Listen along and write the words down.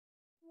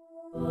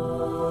I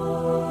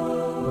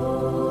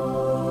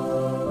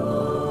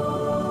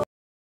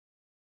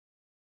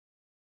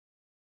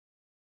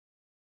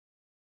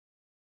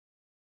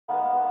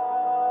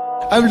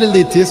will tell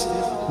this,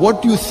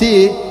 what you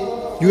say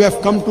you have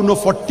come to know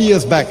 40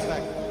 years back,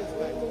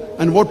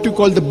 and what you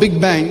call the Big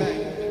Bang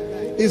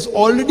is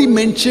already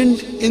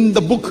mentioned in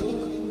the book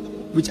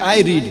which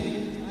I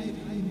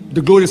read,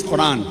 the glorious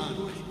Quran.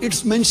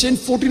 It's mentioned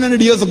 1400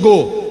 years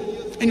ago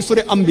in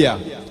Surah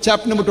Anbiya,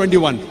 chapter number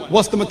 21,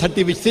 verse number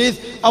 30, which says,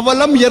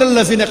 Avalam yaral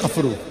lazina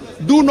kafaru.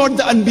 Do not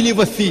the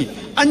unbelievers see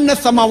anna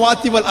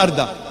samawati wal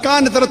arda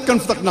kanat ratkan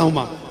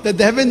fataqnahuma, that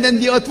the heaven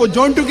and the earth were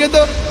joined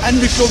together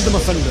and we clove them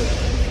asunder.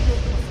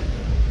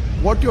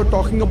 What you're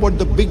talking about,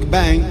 the Big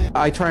Bang,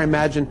 I try to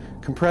imagine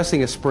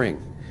compressing a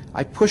spring.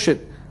 I push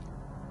it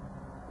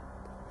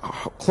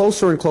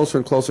closer and closer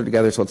and closer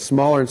together so it's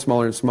smaller and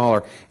smaller and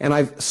smaller, and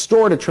I've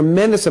stored a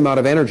tremendous amount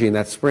of energy in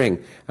that spring,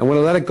 and when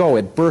I let it go,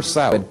 it bursts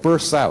out, it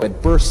bursts out,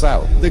 it bursts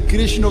out. The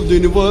creation of the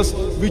universe,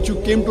 which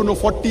you came to know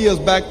 40 years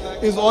back,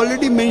 is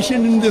already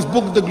mentioned in this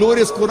book, the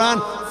glorious Quran,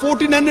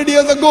 1400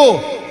 years ago.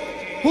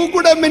 Who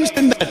could have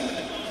mentioned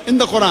that in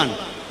the Quran?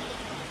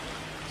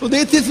 So the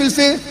atheists will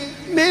say,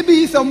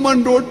 maybe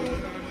someone wrote,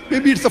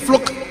 maybe it's a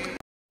fluke.